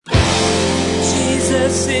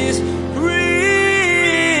Jesus is real.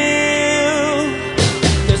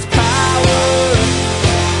 There's power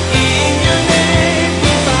in your name.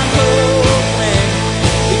 We find hope when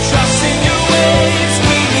we trust in your ways.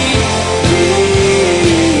 We need you.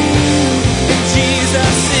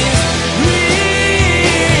 Jesus is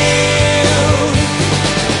real.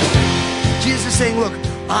 Jesus is saying, look,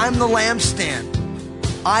 I'm the lampstand.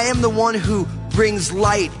 I am the one who brings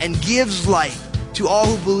light and gives light to all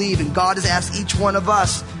who believe. And God has asked each one of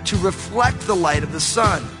us to reflect the light of the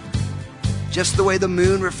sun. Just the way the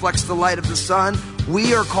moon reflects the light of the sun,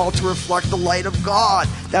 we are called to reflect the light of God.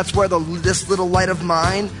 That's where this little light of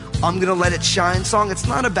mine, I'm going to let it shine song. It's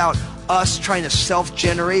not about us trying to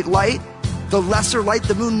self-generate light. The lesser light,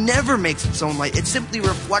 the moon never makes its own light. It simply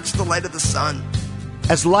reflects the light of the sun.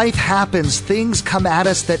 As life happens, things come at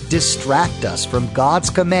us that distract us from God's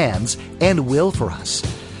commands and will for us.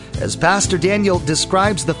 As Pastor Daniel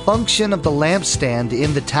describes the function of the lampstand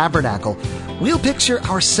in the tabernacle, we'll picture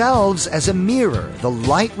ourselves as a mirror, the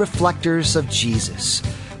light reflectors of Jesus.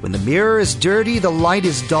 When the mirror is dirty, the light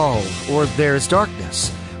is dull, or there is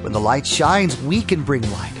darkness. When the light shines, we can bring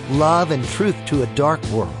light, love, and truth to a dark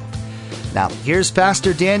world. Now, here's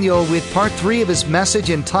Pastor Daniel with part 3 of his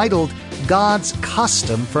message entitled, God's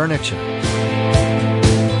Custom Furniture.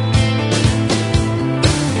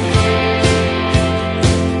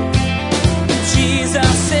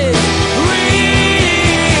 Jesus is real.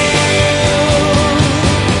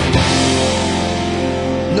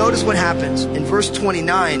 Notice what happens. In verse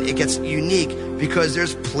 29, it gets unique because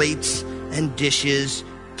there's plates and dishes,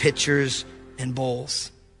 pitchers, and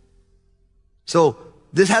bowls. So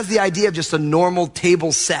this has the idea of just a normal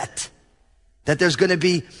table set. That there's going to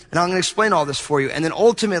be, and I'm going to explain all this for you. And then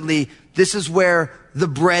ultimately, this is where the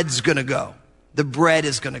bread's going to go. The bread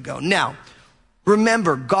is going to go. Now,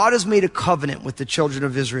 remember, God has made a covenant with the children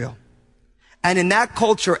of Israel. And in that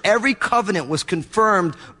culture, every covenant was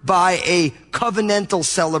confirmed by a covenantal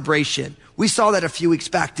celebration. We saw that a few weeks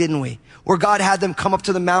back, didn't we? Where God had them come up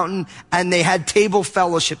to the mountain and they had table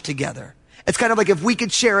fellowship together. It's kind of like if we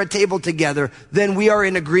could share a table together, then we are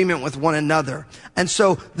in agreement with one another. And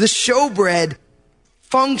so the showbread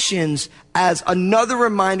functions as another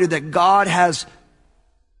reminder that God has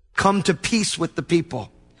come to peace with the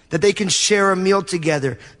people, that they can share a meal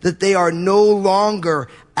together, that they are no longer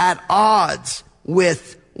at odds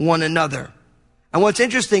with one another. And what's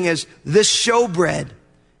interesting is this showbread,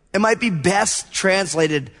 it might be best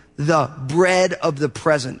translated the bread of the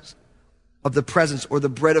presence. Of the presence, or the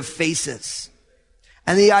bread of faces.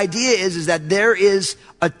 And the idea is that there is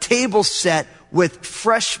a table set with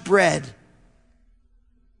fresh bread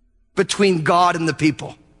between God and the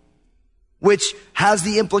people, which has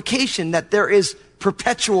the implication that there is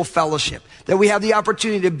perpetual fellowship, that we have the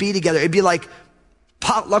opportunity to be together. It'd be like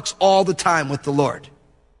potlucks all the time with the Lord.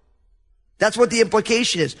 That's what the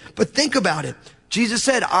implication is. But think about it. Jesus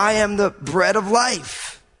said, I am the bread of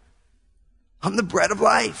life. I'm the bread of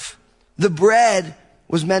life. The bread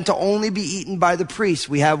was meant to only be eaten by the priests.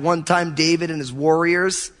 We have one time David and his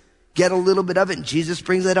warriors get a little bit of it, and Jesus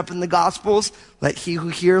brings that up in the Gospels. Let he who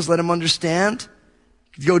hears, let him understand.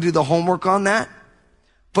 Go do the homework on that.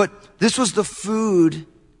 But this was the food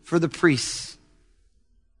for the priests.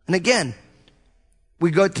 And again,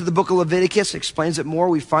 we go to the book of Leviticus, explains it more.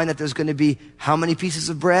 We find that there's going to be how many pieces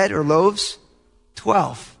of bread or loaves?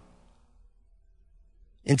 12.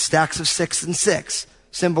 In stacks of 6 and 6.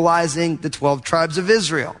 Symbolizing the 12 tribes of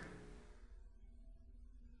Israel.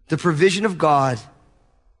 The provision of God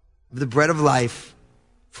of the bread of life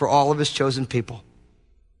for all of his chosen people.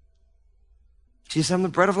 Jesus, I'm the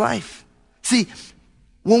bread of life. See,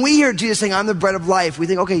 when we hear Jesus saying, I'm the bread of life, we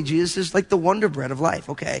think, okay, Jesus is like the wonder bread of life,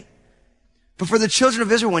 okay. But for the children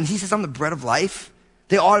of Israel, when he says, I'm the bread of life,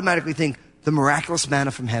 they automatically think the miraculous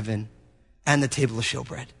manna from heaven and the table of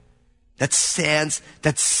showbread. That sits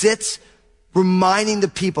reminding the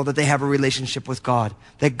people that they have a relationship with God,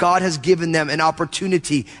 that God has given them an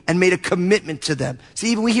opportunity and made a commitment to them.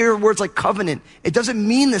 See, even we hear words like covenant, it doesn't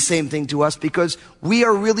mean the same thing to us because we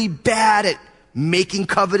are really bad at making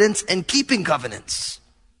covenants and keeping covenants.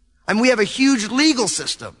 And we have a huge legal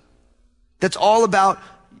system that's all about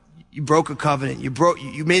you broke a covenant,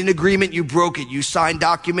 you made an agreement, you broke it, you signed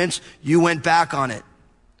documents, you went back on it.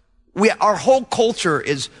 Our whole culture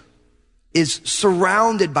is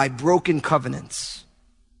surrounded by broken covenants.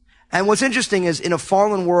 And what's interesting is in a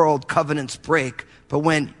fallen world, covenants break. But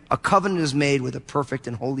when a covenant is made with a perfect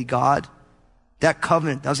and holy God, that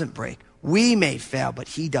covenant doesn't break. We may fail, but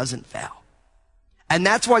he doesn't fail. And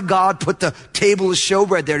that's why God put the table of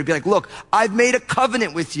showbread there to be like, look, I've made a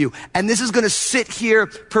covenant with you. And this is going to sit here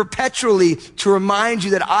perpetually to remind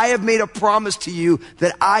you that I have made a promise to you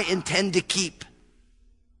that I intend to keep.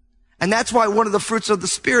 And that's why one of the fruits of the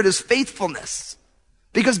Spirit is faithfulness.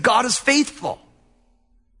 Because God is faithful.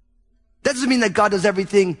 That doesn't mean that God does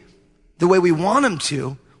everything the way we want him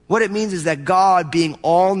to. What it means is that God, being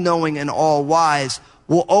all-knowing and all-wise,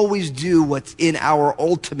 will always do what's in our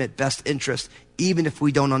ultimate best interest, even if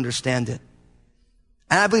we don't understand it.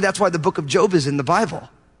 And I believe that's why the book of Job is in the Bible.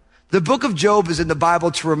 The book of Job is in the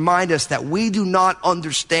Bible to remind us that we do not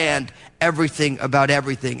understand everything about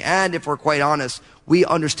everything. And if we're quite honest, we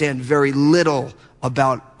understand very little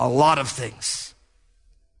about a lot of things.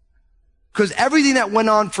 Because everything that went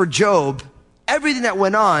on for Job, everything that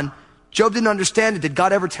went on, Job didn't understand it. Did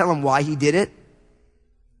God ever tell him why he did it?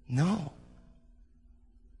 No.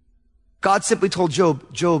 God simply told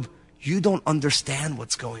Job, Job, you don't understand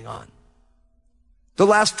what's going on. The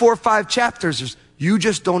last 4 or 5 chapters is, you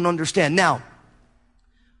just don't understand. Now,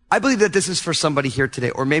 I believe that this is for somebody here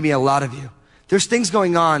today, or maybe a lot of you. There's things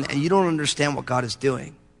going on and you don't understand what God is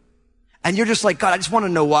doing. And you're just like, God, I just want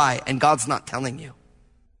to know why. And God's not telling you.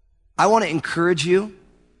 I want to encourage you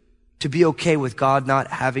to be okay with God not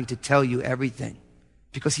having to tell you everything,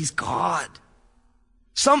 because he's God.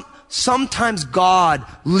 Sometimes God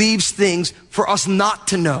leaves things for us not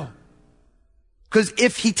to know. Because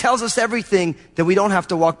if he tells us everything, then we don't have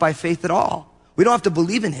to walk by faith at all. We don't have to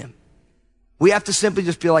believe in him. We have to simply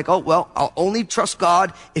just be like, oh, well, I'll only trust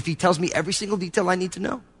God if he tells me every single detail I need to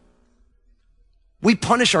know. We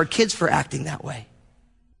punish our kids for acting that way.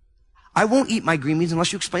 I won't eat my green beans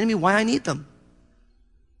unless you explain to me why I need them.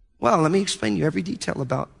 Well, let me explain to you every detail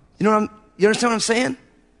about, you understand what I'm saying?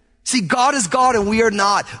 See, God is God and we are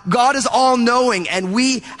not. God is all knowing and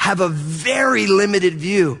we have a very limited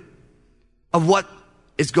view of what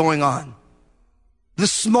is going on. The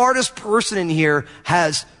smartest person in here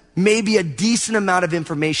has maybe a decent amount of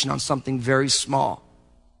information on something very small.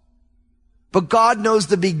 But God knows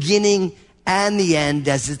the beginning and the end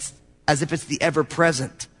as if it's the ever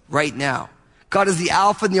present right now. God is the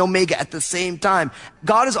Alpha and the Omega at the same time.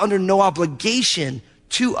 God is under no obligation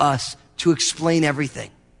to us to explain everything.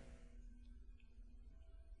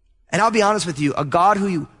 And I'll be honest with you, a God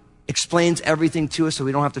who explains everything to us so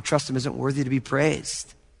we don't have to trust him isn't worthy to be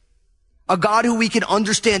praised. A God who we can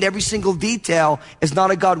understand every single detail is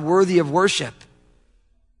not a God worthy of worship.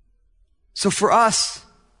 So for us,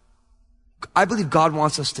 I believe God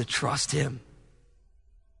wants us to trust him.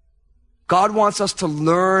 God wants us to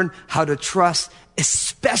learn how to trust,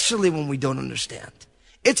 especially when we don't understand.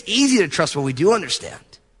 It's easy to trust when we do understand.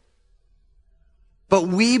 But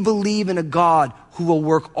we believe in a God who will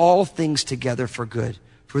work all things together for good,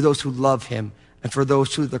 for those who love him and for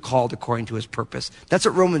those who are called according to his purpose. That's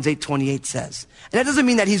what Romans 8:28 says. And that doesn't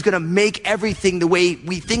mean that he's going to make everything the way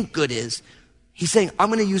we think good is. He's saying, I'm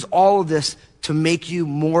going to use all of this to make you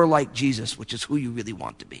more like Jesus, which is who you really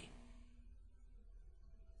want to be.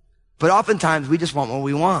 But oftentimes we just want what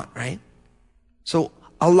we want, right? So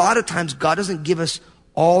a lot of times God doesn't give us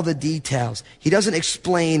all the details. He doesn't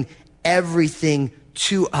explain everything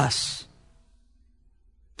to us.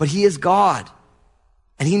 But he is God.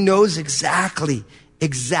 And he knows exactly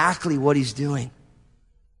what he's doing.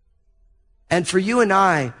 And for you and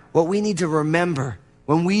I, what we need to remember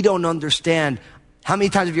when we don't understand, how many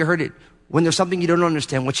times have you heard it? When there's something you don't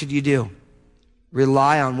understand, what should you do?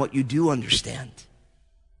 Rely on what you do understand.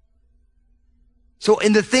 So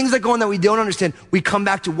in the things that go on that we don't understand, we come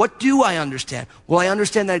back to, what do I understand? Well, I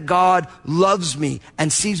understand that God loves me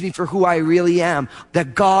and sees me for who I really am.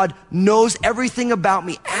 That God knows everything about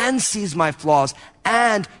me and sees my flaws.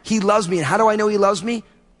 And he loves me. And how do I know he loves me?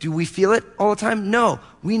 Do we feel it all the time? No.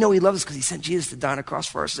 We know he loves us because he sent Jesus to die on a cross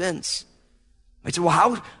for our sins. I say,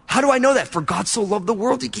 well, how do I know that? For God so loved the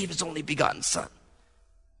world, he gave his only begotten son.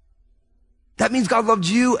 That means God loved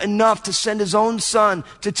you enough to send his own son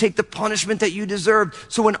to take the punishment that you deserved.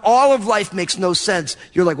 So when all of life makes no sense,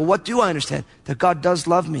 you're like, well, what do I understand? That God does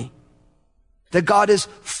love me. That God is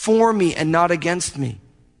for me and not against me.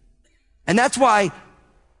 And that's why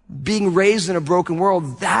being raised in a broken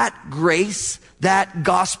world, that grace, that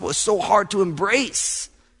gospel is so hard to embrace.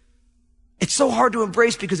 It's so hard to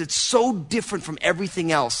embrace because it's so different from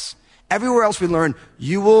everything else. Everywhere else we learn,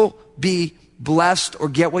 you will be blessed or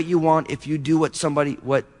get what you want if you do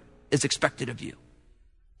what is expected of you.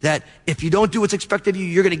 That if you don't do what's expected of you,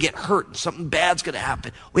 you're going to get hurt and something bad's going to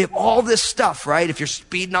happen. We have all this stuff, right? If you're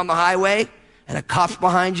speeding on the highway and a cop's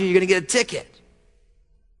behind you, you're going to get a ticket.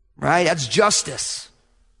 Right? That's justice.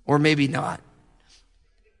 Or maybe not.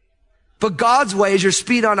 But God's way is you're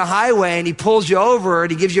speeding on a highway and he pulls you over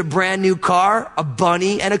and he gives you a brand new car, a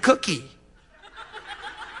bunny, and a cookie.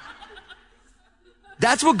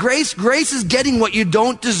 That's what grace is getting what you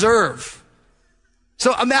don't deserve.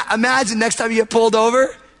 So imagine next time you get pulled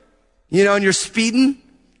over, and you're speeding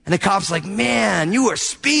and the cop's like, man, you were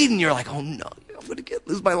speeding. You're like, oh no, I'm going to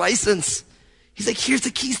lose my license. He's like, here's the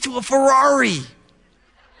keys to a Ferrari.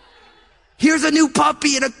 Here's a new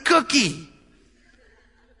puppy and a cookie.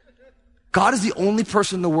 God is the only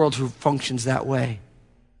person in the world who functions that way.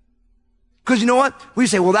 Because you know what? We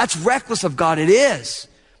say, well, that's reckless of God. It is.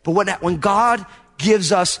 But when God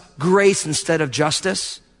gives us grace instead of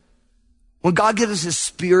justice, when God gives us his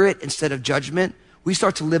spirit instead of judgment, we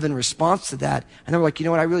start to live in response to that. And then we're like, you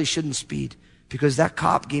know what? I really shouldn't speed because that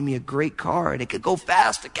cop gave me a great car and it could go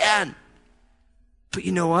fast. It can. But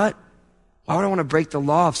you know what? Why would I want to break the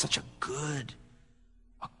law of such a good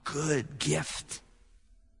gift?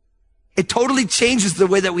 It totally changes the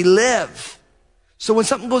way that we live. So when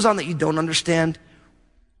something goes on that you don't understand,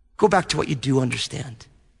 go back to what you do understand.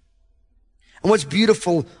 And what's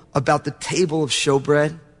beautiful about the table of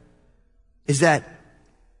showbread is that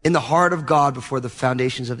in the heart of God before the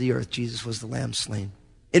foundations of the earth, Jesus was the lamb slain.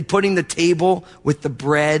 In putting the table with the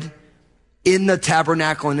bread in the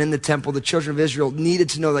tabernacle and in the temple, the children of Israel needed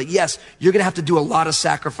to know that, yes, you're going to have to do a lot of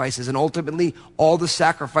sacrifices. And ultimately, all the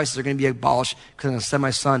sacrifices are going to be abolished because I'm going to send my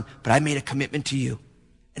son. But I made a commitment to you,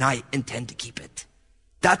 and I intend to keep it.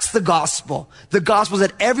 That's the gospel. The gospel is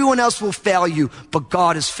that everyone else will fail you, but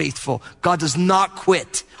God is faithful. God does not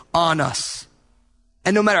quit on us.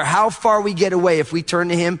 And no matter how far we get away, if we turn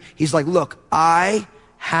to him, he's like, look, I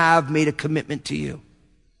have made a commitment to you.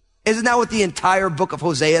 Isn't that what the entire book of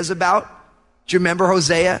Hosea is about? Do you remember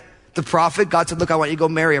Hosea, the prophet? God said, look, I want you to go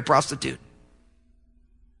marry a prostitute.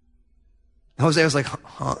 And Hosea was like,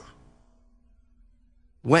 huh?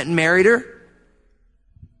 Went and married her.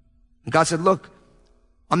 And God said, look,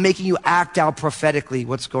 I'm making you act out prophetically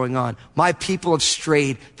what's going on. My people have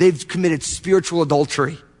strayed. They've committed spiritual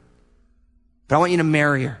adultery. But I want you to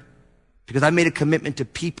marry her because I made a commitment to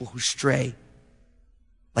people who stray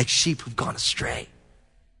like sheep who've gone astray.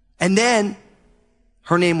 And then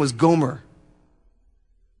her name was Gomer.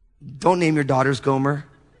 Don't name your daughters Gomer.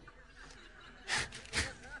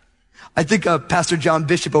 I think Pastor John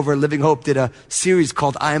Bishop over at Living Hope did a series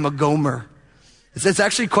called I Am a Gomer. It's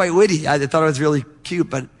actually quite witty. I thought it was really cute,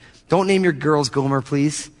 but don't name your girls Gomer,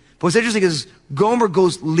 please. But what's interesting is Gomer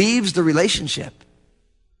leaves the relationship.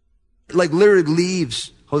 Like literally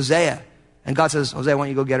leaves Hosea. And God says, Hosea, I want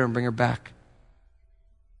you to go get her and bring her back.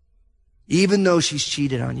 Even though she's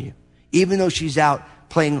cheated on you. Even though she's out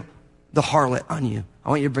playing the harlot on you. I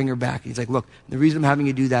want you to bring her back. And he's like, look, the reason I'm having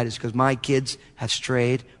you do that is because my kids have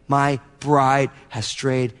strayed. My bride has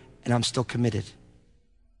strayed. And I'm still committed.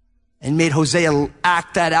 And made Hosea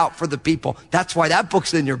act that out for the people. That's why that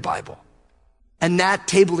book's in your Bible. And that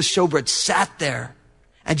table of showbread sat there.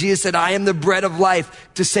 And Jesus said, I am the bread of life,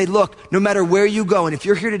 to say, look, no matter where you go, and if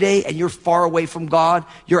you're here today and you're far away from God,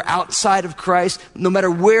 you're outside of Christ, no matter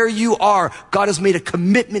where you are, God has made a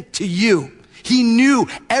commitment to you. He knew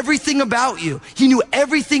everything about you. He knew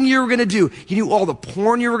everything you were going to do. He knew all the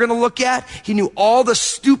porn you were going to look at. He knew all the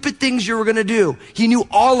stupid things you were going to do. He knew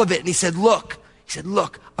all of it. And he said, look,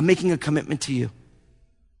 I'm making a commitment to you.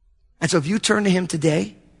 And so if you turn to him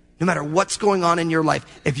today, no matter what's going on in your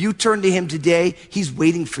life, if you turn to him today, he's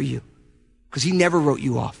waiting for you because he never wrote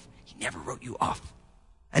you off. He never wrote you off.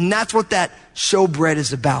 And that's what that showbread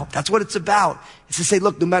is about. That's what it's about. It's to say,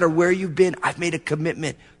 look, no matter where you've been, I've made a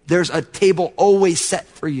commitment. There's a table always set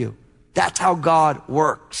for you. That's how God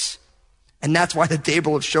works. And that's why the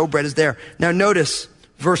table of showbread is there. Now notice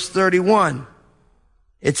verse 31.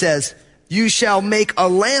 It says, you shall make a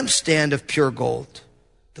lampstand of pure gold.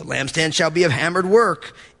 The lampstand shall be of hammered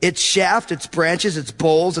work. Its shaft, its branches, its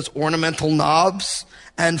bowls, its ornamental knobs,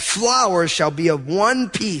 and flowers shall be of one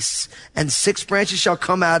piece. And 6 branches shall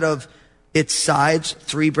come out of its sides,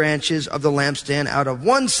 3 branches of the lampstand out of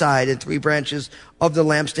one side, and 3 branches of the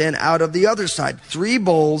lampstand out of the other side. 3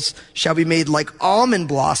 bowls shall be made like almond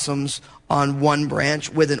blossoms on one branch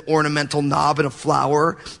with an ornamental knob and a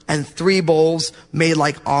flower, and 3 bowls made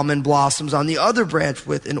like almond blossoms on the other branch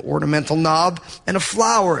with an ornamental knob and a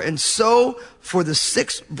flower. And so for the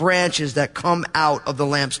 6 branches that come out of the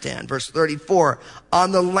lampstand. Verse 34,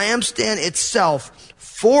 on the lampstand itself,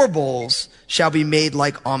 4 bowls shall be made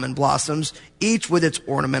like almond blossoms, each with its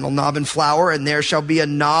ornamental knob and flower, and there shall be a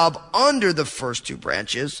knob under the first 2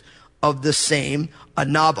 branches of the same, a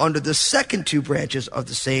knob under the second 2 branches of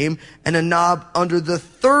the same, and a knob under the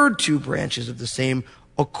third 2 branches of the same,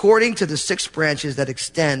 according to the 6 branches that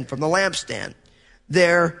extend from the lampstand.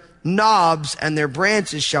 There knobs and their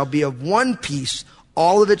branches shall be of one piece.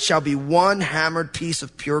 All of it shall be one hammered piece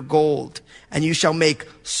of pure gold. And you shall make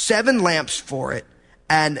 7 lamps for it,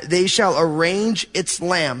 and they shall arrange its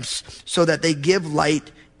lamps so that they give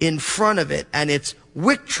light in front of it. And its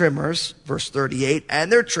wick trimmers, verse 38,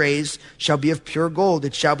 and their trays shall be of pure gold.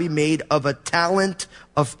 It shall be made of a talent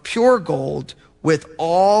of pure gold with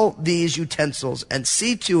all these utensils. And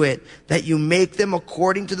see to it that you make them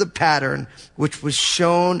according to the pattern which was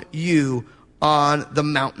shown you on the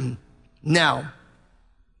mountain. Now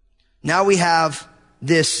we have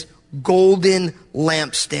this golden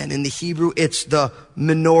lampstand. In the Hebrew, it's the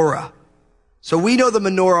menorah. So we know the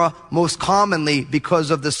menorah most commonly because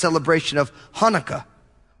of the celebration of Hanukkah,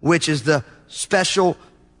 which is the special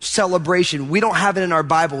celebration. We don't have it in our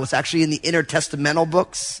Bible. It's actually in the intertestamental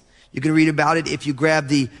books. You can read about it if you grab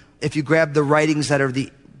the writings that are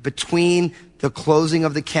between the closing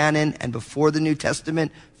of the canon and before the New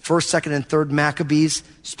Testament, 1st, 2nd, and 3rd Maccabees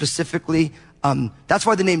specifically. That's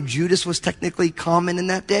why the name Judas was technically common in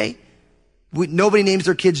that day. Nobody names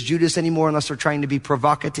their kids Judas anymore unless they're trying to be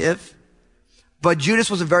provocative. But Judas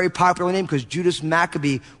was a very popular name because Judas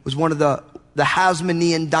Maccabee was one of the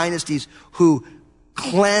Hasmonean dynasties who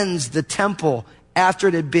cleansed the temple after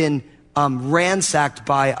it had been ransacked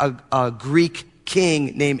by a Greek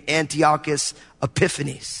king named Antiochus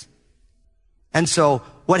Epiphanes. And so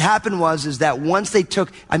what happened is that once they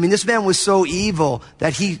this man was so evil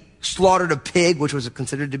that he slaughtered a pig, which was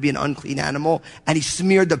considered to be an unclean animal, and he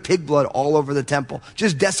smeared the pig blood all over the temple,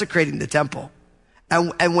 just desecrating the temple.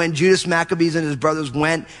 And when Judas Maccabees and his brothers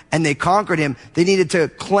went and they conquered him, they needed to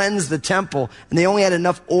cleanse the temple, and they only had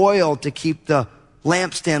enough oil to keep the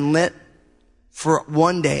lampstand lit for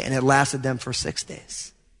one day, and it lasted them for 6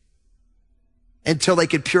 days until they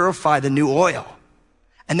could purify the new oil.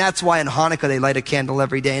 And that's why in Hanukkah they light a candle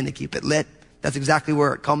every day and they keep it lit. That's exactly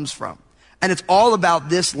where it comes from. And it's all about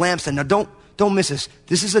this lampstand. Now don't miss this.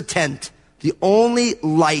 This is a tent. The only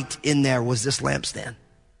light in there was this lampstand.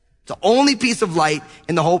 The only piece of light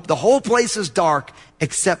in the whole place is dark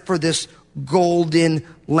except for this golden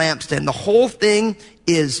lampstand. The whole thing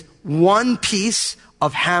is one piece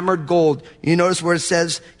of hammered gold. You notice where it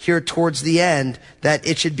says here towards the end that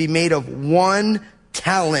it should be made of 1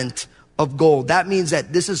 talent of gold. That means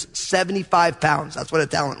that this is 75 pounds. That's what a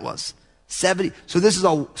talent was. 70. So this is a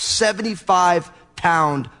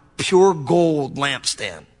 75-pound pure gold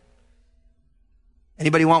lampstand.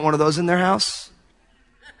 Anybody want one of those in their house?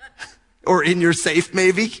 Or in your safe,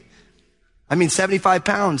 maybe? 75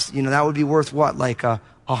 pounds, that would be worth what? Like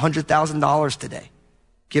 $100,000 today,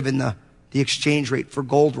 given the exchange rate for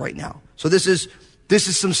gold right now. So this is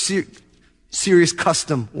some serious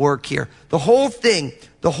custom work here. The whole thing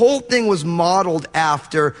was modeled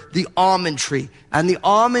after the almond tree. And the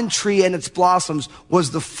almond tree and its blossoms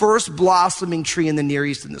was the first blossoming tree in the Near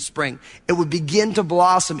East in the spring. It would begin to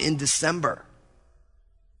blossom in December.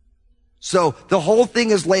 So the whole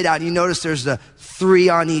thing is laid out. You notice there's the 3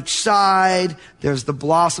 on each side. There's the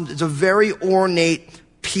blossoms. It's a very ornate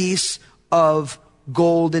piece of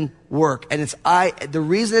golden work. And the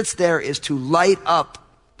reason it's there is to light up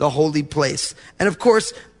the holy place. And of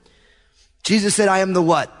course, Jesus said, I am the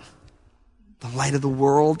what? The light of the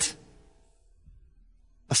world.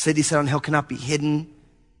 A city set on a hill cannot be hidden.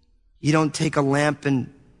 You don't take a lamp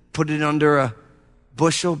and put it under a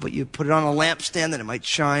bushel, but you put it on a lampstand that it might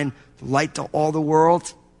shine the light to all the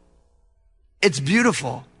world. It's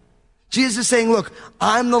beautiful. Jesus is saying, look,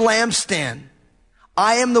 I'm the lampstand.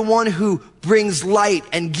 I am the one who brings light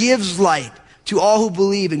and gives light to all who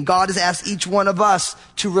believe. And God has asked each one of us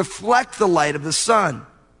to reflect the light of the sun.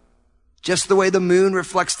 Just the way the moon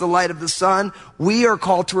reflects the light of the sun, we are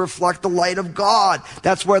called to reflect the light of God.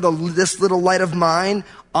 That's where this little light of mine,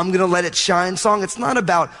 I'm going to let it shine song. It's not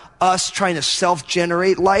about us trying to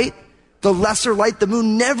self-generate light. The lesser light, the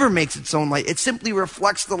moon never makes its own light. It simply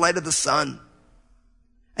reflects the light of the sun.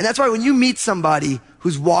 And that's why when you meet somebody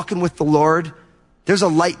who's walking with the Lord, there's a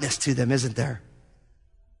lightness to them, isn't there?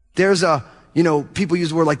 There's people use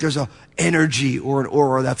the word like there's a energy or an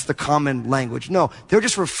aura. That's the common language. No, they're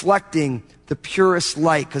just reflecting the purest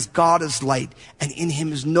light because God is light and in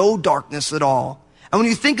him is no darkness at all. And when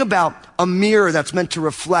you think about a mirror that's meant to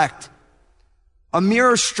reflect, a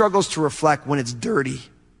mirror struggles to reflect when it's dirty.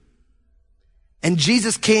 And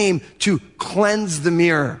Jesus came to cleanse the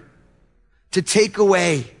mirror, to take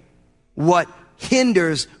away what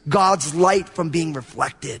hinders God's light from being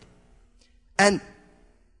reflected. And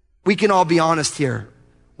we can all be honest here.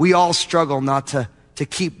 We all struggle not to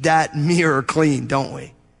keep that mirror clean, don't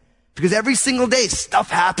we? Because every single day stuff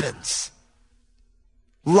happens.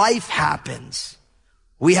 Life happens.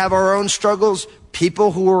 We have our own struggles.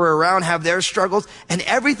 people who are around have their struggles, and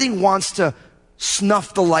everything wants to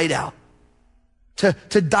snuff the light out,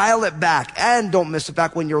 to dial it back. And don't miss the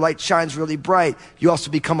fact, when your light shines really bright, you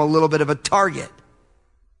also become a little bit of a target.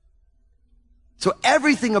 So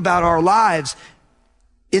everything about our lives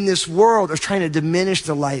in this world is trying to diminish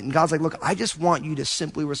the light. And God's like, look, I just want you to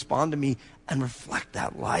simply respond to me and reflect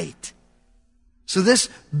that light. So this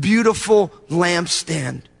beautiful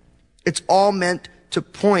lampstand, it's all meant to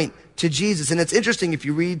point to Jesus. And it's interesting, if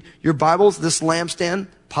you read your Bibles, this lampstand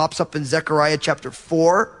pops up in Zechariah chapter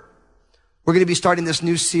 4. We're going to be starting this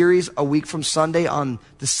new series a week from Sunday on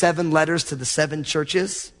the 7 letters to the 7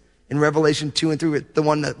 churches in Revelation 2 and 3, the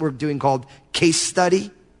one that we're doing called Case Study.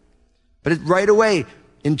 But right away,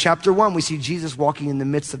 in chapter 1, we see Jesus walking in the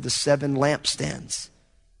midst of the 7 lampstands.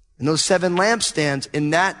 And those 7 lampstands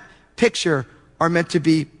in that picture are meant to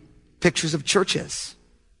be pictures of churches.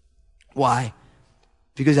 Why?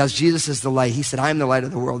 Because as Jesus is the light, he said, I am the light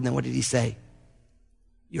of the world. And then what did he say?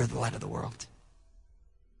 You're the light of the world.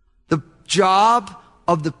 The job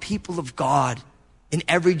of the people of God in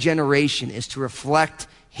every generation is to reflect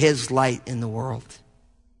his light in the world.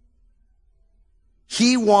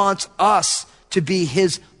 He wants us to be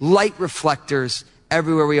his light reflectors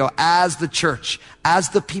everywhere we go, as the church, as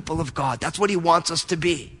the people of God. That's what he wants us to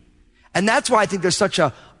be. And that's why I think there's such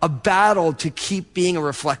a battle to keep being a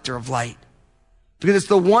reflector of light. Because it's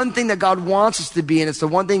the one thing that God wants us to be, and it's the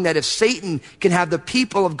one thing that if Satan can have the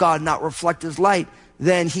people of God not reflect his light,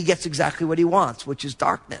 then he gets exactly what he wants, which is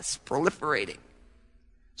darkness proliferating.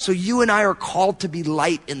 So you and I are called to be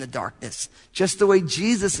light in the darkness, just the way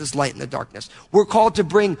Jesus is light in the darkness. We're called to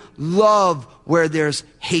bring love where there's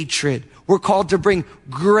hatred. We're called to bring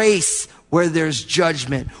grace where there's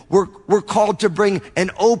judgment. We're called to bring an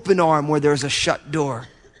open arm where there's a shut door.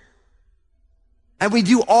 And we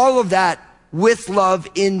do all of that with love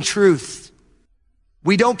in truth.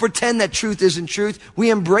 We don't pretend that truth isn't truth. We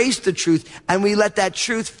embrace the truth, and we let that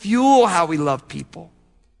truth fuel how we love people.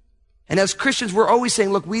 And as Christians, we're always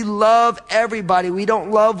saying, look, we love everybody. We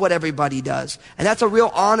don't love what everybody does. And that's a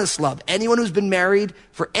real honest love. Anyone who's been married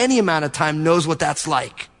for any amount of time knows what that's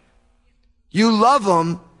like. You love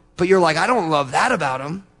them, but you're like, I don't love that about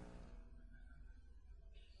them.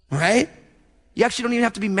 Right? You actually don't even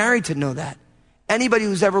have to be married to know that. Anybody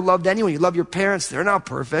who's ever loved anyone, you love your parents, they're not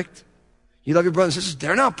perfect. You love your brothers and sisters,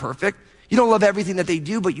 they're not perfect. You don't love everything that they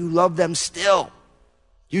do, but you love them still.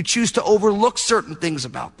 You choose to overlook certain things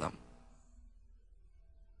about them.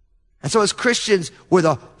 And so as Christians, with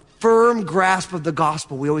a firm grasp of the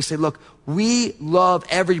gospel, we always say, look, we love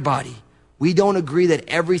everybody. We don't agree that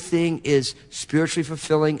everything is spiritually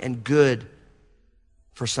fulfilling and good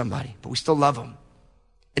for somebody, but we still love them.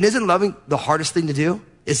 And isn't loving the hardest thing to do?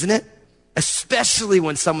 Isn't it? Especially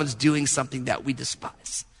when someone's doing something that we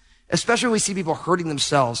despise. Especially when we see people hurting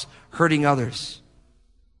themselves, hurting others.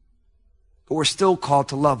 But we're still called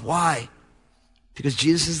to love. Why? Because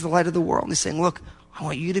Jesus is the light of the world. And he's saying, look, I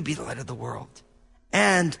want you to be the light of the world.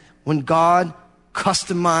 And when God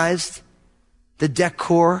customized the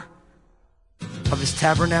decor of his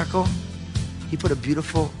tabernacle, he put a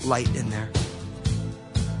beautiful light in there.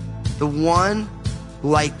 The one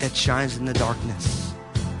light that shines in the darkness.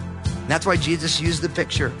 And that's why Jesus used the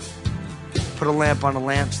picture. Put a lamp on a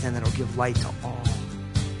lampstand that'll give light to all.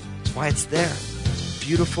 That's why it's there. It's a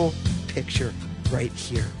beautiful picture right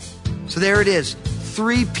here. So there it is.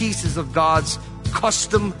 3 pieces of God's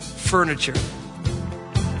custom furniture.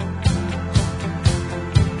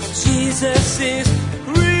 Jesus is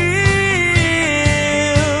real.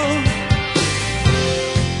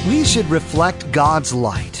 We should reflect God's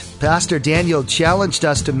light. Pastor Daniel challenged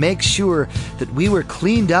us to make sure that we were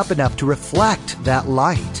cleaned up enough to reflect that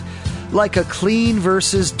light. Like a clean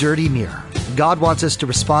versus dirty mirror, God wants us to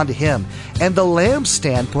respond to him, and the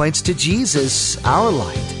lampstand points to Jesus, our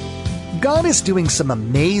light. God is doing some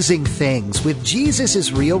amazing things with Jesus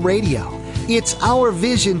is Real Radio. It's our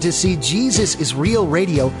vision to see Jesus is Real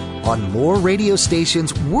Radio on more radio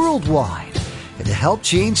stations worldwide and to help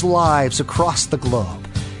change lives across the globe.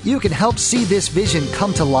 You can help see this vision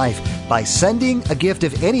come to life by sending a gift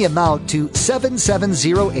of any amount to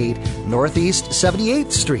 7708 Northeast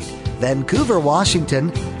 78th Street, Vancouver, Washington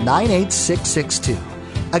 98662.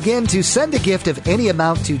 Again, to send a gift of any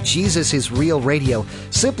amount to Jesus is Real Radio,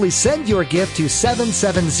 simply send your gift to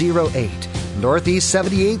 7708 Northeast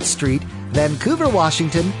 78th Street, Vancouver,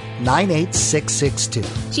 Washington,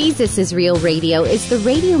 98662. Jesus is Real Radio is the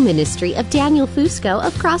radio ministry of Daniel Fusco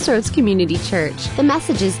of Crossroads Community Church. The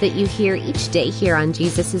messages that you hear each day here on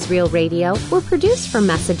Jesus is Real Radio were produced from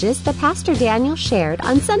messages that Pastor Daniel shared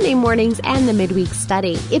on Sunday mornings and the midweek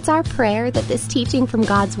study. It's our prayer that this teaching from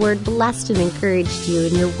God's Word blessed and encouraged you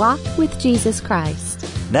in your walk with Jesus Christ.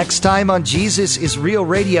 Next time on Jesus is Real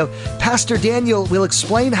Radio, Pastor Daniel will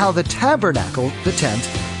explain how the tabernacle, the tent,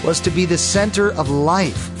 was to be the center of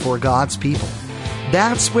life for God's people.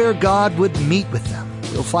 That's where God would meet with them.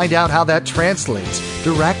 We'll find out how that translates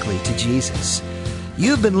directly to Jesus.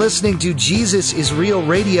 You've been listening to Jesus is Real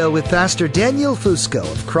Radio with Pastor Daniel Fusco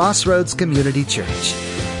of Crossroads Community Church.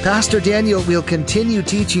 Pastor Daniel will continue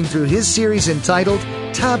teaching through his series entitled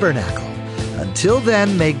Tabernacle. Until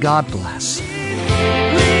then, may God bless.